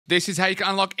This is how you can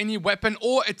unlock any weapon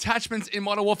or attachments in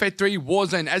Modern Warfare 3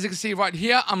 Warzone. As you can see right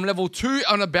here, I'm level 2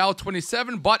 on a barrel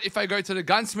 27, but if I go to the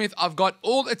gunsmith, I've got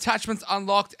all attachments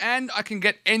unlocked and I can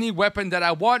get any weapon that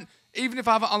I want. Even if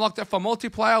I haven't unlocked it for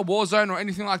multiplayer, Warzone, or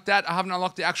anything like that, I haven't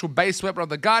unlocked the actual base weapon of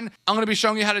the gun. I'm going to be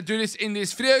showing you how to do this in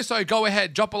this video, so go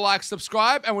ahead, drop a like,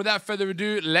 subscribe, and without further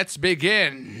ado, let's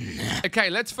begin. Okay,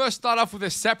 let's first start off with a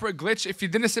separate glitch. If you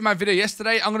didn't see my video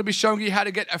yesterday, I'm going to be showing you how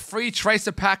to get a free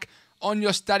tracer pack on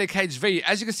your static HV.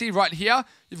 As you can see right here,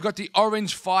 you've got the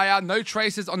orange fire, no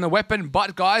traces on the weapon,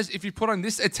 but guys, if you put on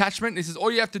this attachment, this is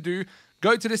all you have to do.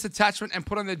 Go to this attachment and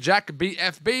put on the Jack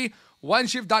BFB.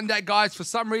 Once you've done that, guys, for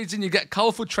some reason, you get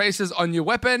colorful traces on your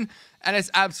weapon, and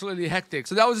it's absolutely hectic.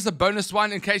 So that was just a bonus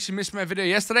one in case you missed my video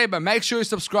yesterday, but make sure you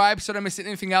subscribe so you don't miss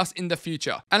anything else in the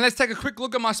future. And let's take a quick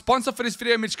look at my sponsor for this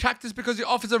video, Mitch Cactus, because he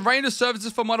offers a range of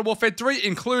services for Modern Warfare 3,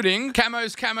 including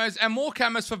camos, and more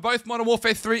camos for both Modern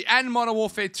Warfare 3 and Modern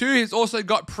Warfare 2. He's also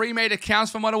got pre-made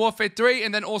accounts for Modern Warfare 3,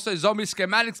 and then also zombie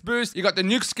schematics boost. You got the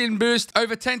nuke skin boost,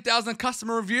 over 10,000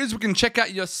 customer reviews. We can check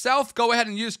out yourself. Go ahead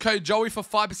and use code Joey for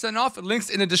 5% off. Links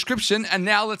in the description. And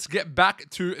now let's get back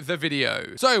to the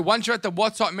video. So once you're at the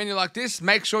WhatsApp menu like this,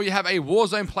 make sure you have a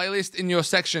Warzone playlist in your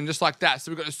section, just like that.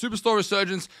 So we've got a Superstore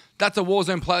Resurgence. That's a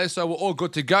Warzone playlist, so we're all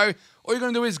good to go. All you're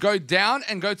going to do is go down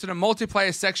and go to the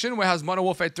multiplayer section where it has Modern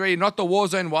Warfare 3, not the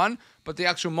Warzone one, but the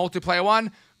actual multiplayer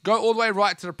one. Go all the way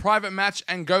right to the private match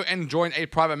and go and join a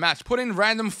private match. Put in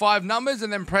random 5 numbers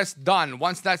and then press done.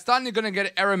 Once that's done, you're going to get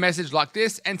an error message like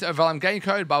this. Enter a valid game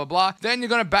code, blah, blah, blah. Then you're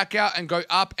going to back out and go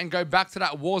up and go back to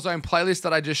that Warzone playlist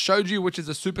that I just showed you, which is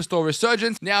a Superstore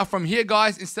Resurgence. Now from here,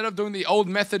 guys, instead of doing the old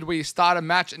method where you start a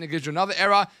match and it gives you another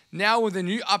error, now with the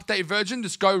new update version,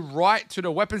 just go right to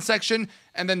the weapon section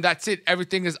and then that's it.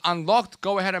 Everything is unlocked.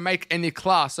 Go ahead and make any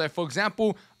class. So for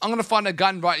example, I'm going to find a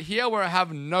gun right here where I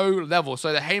have no level.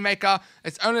 So the Haymaker,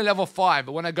 it's only level 5.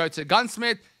 But when I go to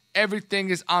Gunsmith,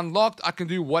 everything is unlocked. I can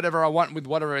do whatever I want with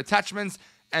whatever attachments.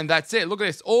 And that's it. Look at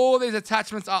this. All these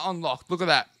attachments are unlocked. Look at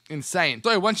that. Insane.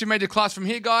 So once you made your class from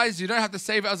here, guys, you don't have to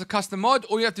save it as a custom mod.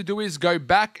 All you have to do is go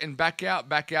back and back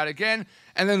out again,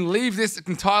 and then leave this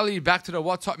entirely back to the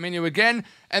WhatsApp menu again,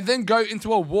 and then go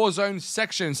into a Warzone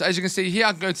section. So as you can see here,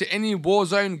 I can go to any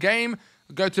Warzone game,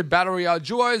 go to Battle Royale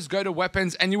Duos, go to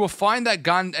Weapons, and you will find that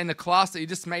gun and the class that you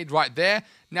just made right there.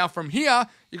 Now from here,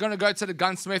 you're going to go to the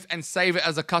Gunsmith and save it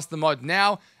as a custom mod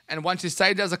now. And once you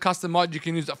save it as a custom mod, you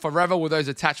can use it forever with those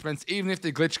attachments, even if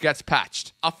the glitch gets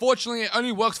patched. Unfortunately, it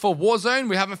only works for Warzone.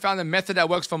 We haven't found a method that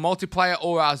works for multiplayer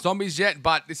or zombies yet,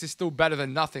 but this is still better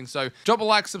than nothing. So drop a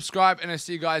like, subscribe, and I'll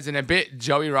see you guys in a bit.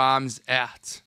 Joey rahmz out.